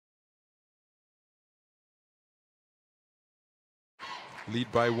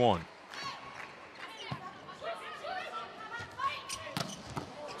lead by 1.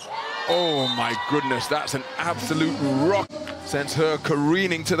 Oh my goodness, that's an absolute rock. Sends her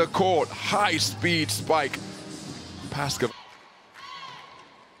careening to the court. High speed spike. Paskova.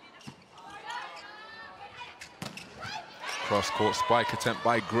 Cross-court spike attempt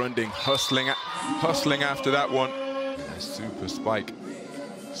by Grunding, hustling after that one. A super spike,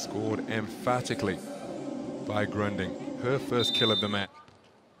 scored emphatically by Grunding. Her first kill of the match.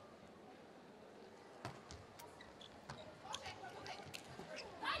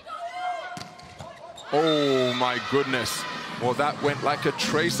 Oh my goodness. Well, that went like a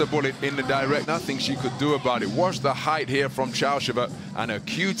tracer bullet in the direct. Nothing she could do about it. Watch the height here from Chausheva and a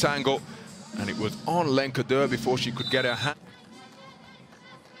cute angle. And it was on Lenkadur before she could get her hand.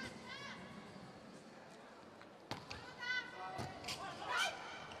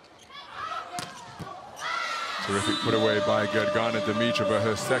 Terrific put away by Gergana Dimitrova,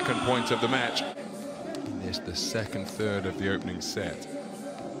 her second point of the match. And it's the second third of the opening set.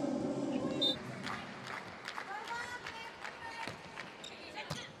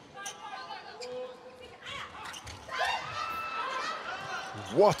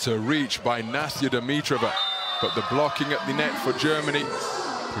 What a reach by Louisa Dimitrova. But the blocking at the net for Germany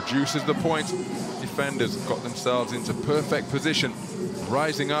produces the point. Defenders got themselves into perfect position,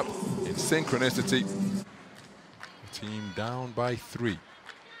 rising up in synchronicity. The team down by 3.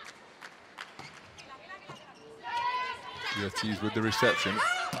 Ortiz with the reception.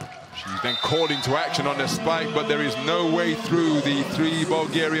 She's then called into action on the spike, but there is no way through the 3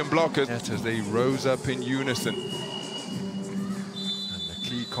 Bulgarian blockers as they rose up in unison.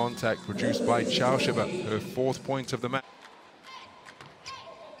 Key contact produced by Chausheva, her 4th point of the match.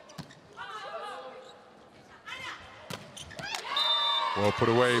 Well put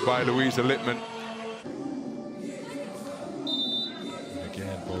away by Louisa Lippmann. And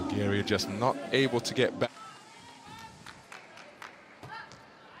again, Bulgaria just not able to get back.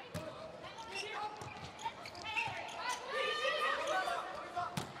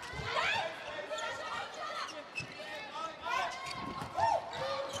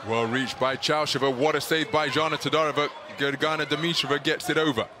 Well reached by Chausheva. What a save by Gergana Todorova. Gergana Dimitrova gets it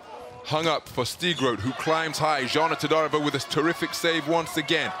over. Hung up for Stigrod, who climbs high. Gergana Todorova with a terrific save once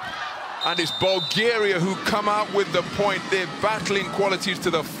again. And it's Bulgaria who come out with the point. They're battling qualities to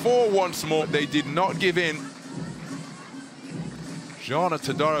the fore once more. They did not give in. Gergana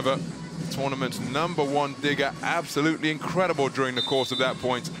Todorova, tournament's #1 digger. Absolutely incredible during the course of that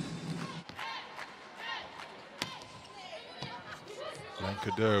point.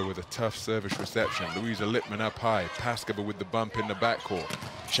 Lenkadur with a tough service reception. Louisa Lippmann up high. Paskova with the bump in the backcourt.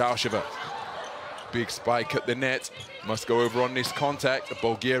 Chausheva, big spike at the net. Must go over on this contact. The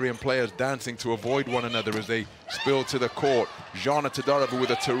Bulgarian players dancing to avoid one another as they spill to the court. Gergana Todorova with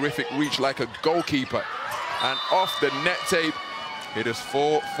a terrific reach like a goalkeeper. And off the net tape, it has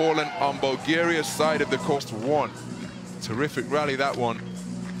fallen on Bulgaria's side of the court. 1. Terrific rally, that one.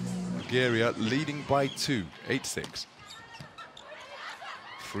 Bulgaria leading by 2, 8-6.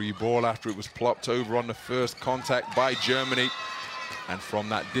 Free ball after it was plopped over on the first contact by Germany. And from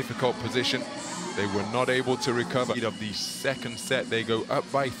that difficult position, they were not able to recover. Of the second set, they go up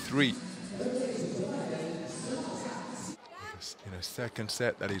by 3. In a second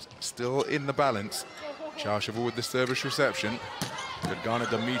set that is still in the balance. Chausheva with the service reception. Gergana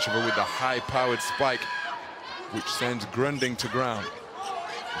Dimitrova with the high-powered spike, which sends Grunding to ground.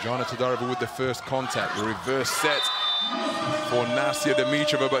 Gergana Todorova with the first contact. The reverse set for Louisa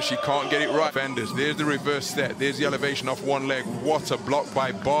Dimitrova, but she can't get it right. Defenders, there's the reverse set. There's the elevation off one leg. What a block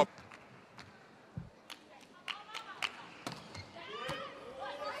by Bob.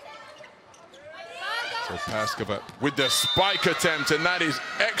 So Paskova with the spike attempt, and that is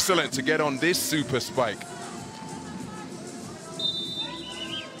excellent to get on this super spike.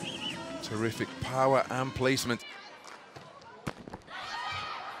 Terrific power and placement.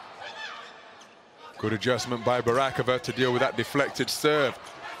 Good adjustment by Barakova to deal with that deflected serve.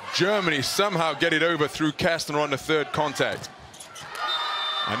 Germany somehow get it over through Kastner on the 3rd contact.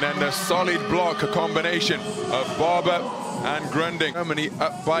 And then the solid block, a combination of Barber and Grunding. Germany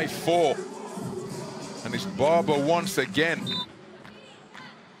up by 4. And it's Barber once again.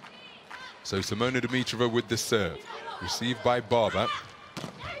 So Simona Dimitrova with the serve. Received by Barber.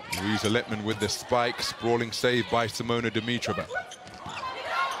 Louisa Lippmann with the spike. Sprawling save by Simona Dimitrova.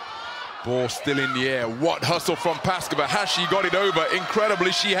 Ball still in the air. What hustle from Paskova. Has she got it over?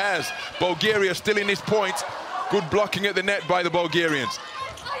 Incredibly, she has. Bulgaria still in this point. Good blocking at the net by the Bulgarians.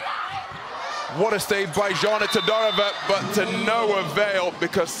 What a save by Gergana Todorova, but to no avail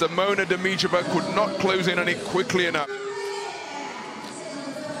because Simona Dimitrova could not close in on it quickly enough.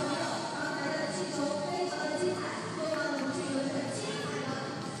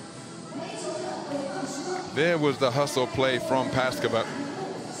 There was the hustle play from Paskova.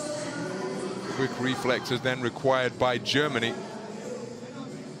 Quick reflexes then required by Germany.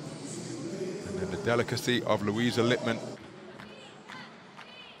 And then the delicacy of Louisa Lippmann.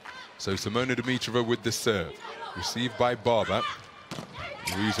 So Simona Dimitrova with the serve. Received by Barber.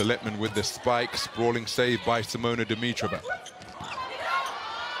 Louisa Lippmann with the spike. Sprawling save by Simona Dimitrova.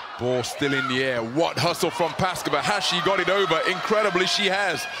 Ball still in the air. What hustle from Paskova. Has she got it over? Incredibly, she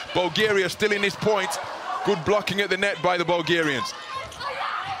has. Bulgaria still in this point. Good blocking at the net by the Bulgarians.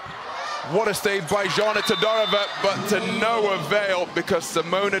 What a save by Gergana Dimitrova, but to no avail because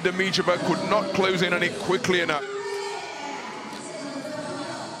Simona Dimitrova could not close in on it quickly enough.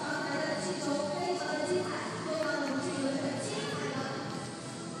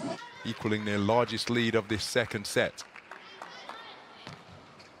 Equaling their largest lead of this second set.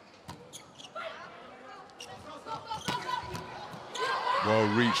 Well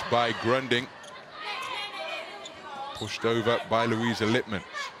reached by Grunding. Pushed over by Louisa Lippmann.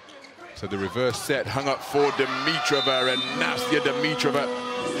 So the reverse set hung up for Dimitrova, and Nastya Dimitrova,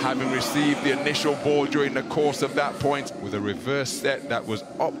 having received the initial ball during the course of that point, with a reverse set that was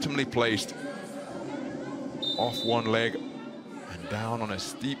optimally placed off one leg and down on a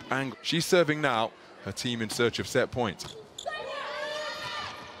steep angle. She's serving now, her team in search of set points.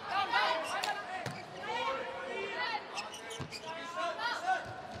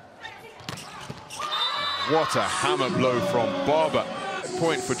 What a hammer blow from Barber.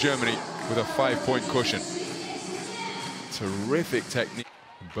 Point for Germany with a 5-point cushion. Terrific technique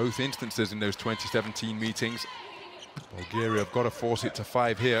in both instances in those 2017 meetings. Bulgaria have got to force it to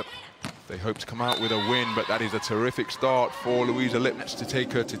 5 here. They hope to come out with a win, but that is a terrific start for Louisa Lippmann to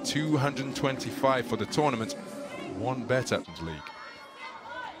take her to 225 for the tournament. One better league.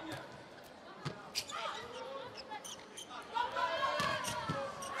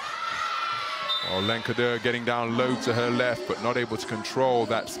 Oh, Lenkader getting down low to her left, but not able to control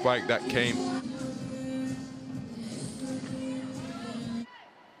that spike that came.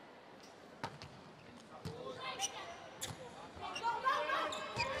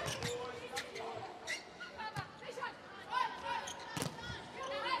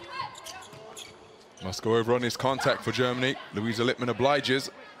 Must go over on his contact for Germany. Louisa Lippmann obliges.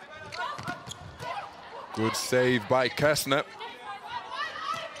 Good save by Kessner.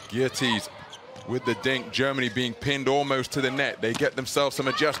 Geertes with the dink. Germany being pinned almost to the net. They get themselves some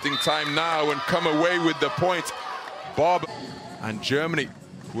adjusting time now and come away with the point. Barber and Germany,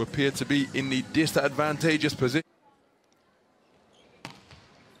 who appear to be in the disadvantageous position.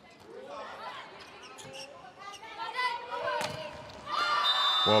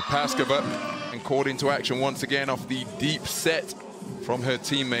 Well, Paskova and caught into action once again off the deep set from her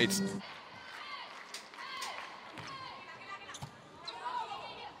teammates.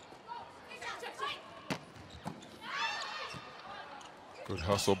 Good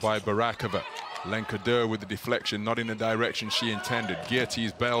hustle by Barakova. Lenkader with the deflection, not in the direction she intended.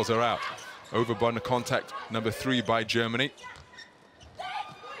 Geertes bails her out. Over by the contact number 3 by Germany.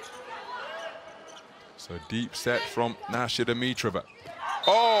 So deep set from Nastya Dimitrova.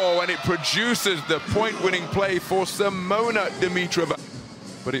 Oh, and it produces the point-winning play for Simona Dimitrova.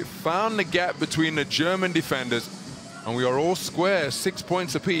 But it found the gap between the German defenders, and we are all square, 6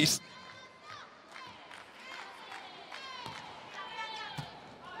 points apiece.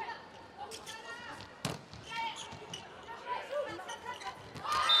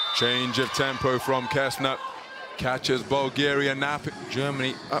 Change of tempo from Kessner. Catches Bulgaria napping.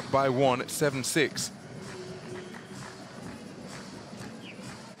 Germany up by 1 at 7-6.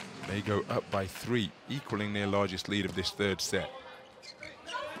 They go up by 3, equaling their largest lead of this third set.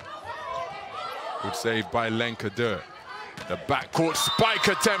 Good save by Lenkader. The backcourt spike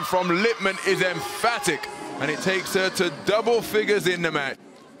attempt from Lippmann is emphatic, and it takes her to double figures in the match.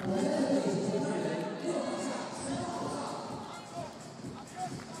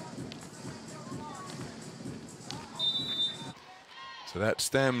 So that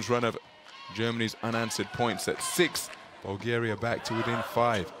stems run of Germany's unanswered points at 6. Bulgaria back to within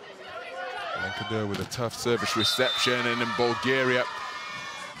 5. Lenkader with a tough service reception, and then Bulgaria.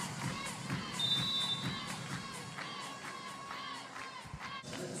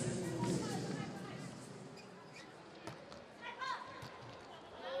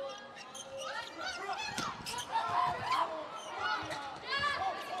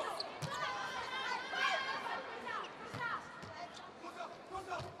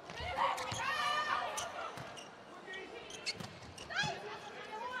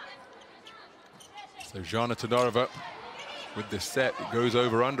 So Gergana Dimitrova with the set. It goes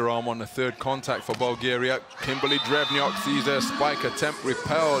over underarm on the third contact for Bulgaria. Kimberly Drevniak sees her spike attempt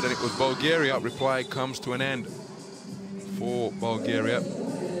repelled, and it was Bulgaria. Reply comes to an end for Bulgaria.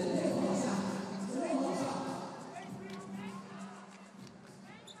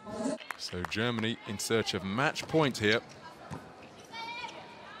 So Germany in search of match point here.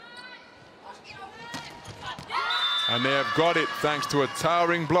 And they have got it thanks to a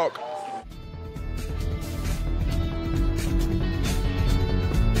towering block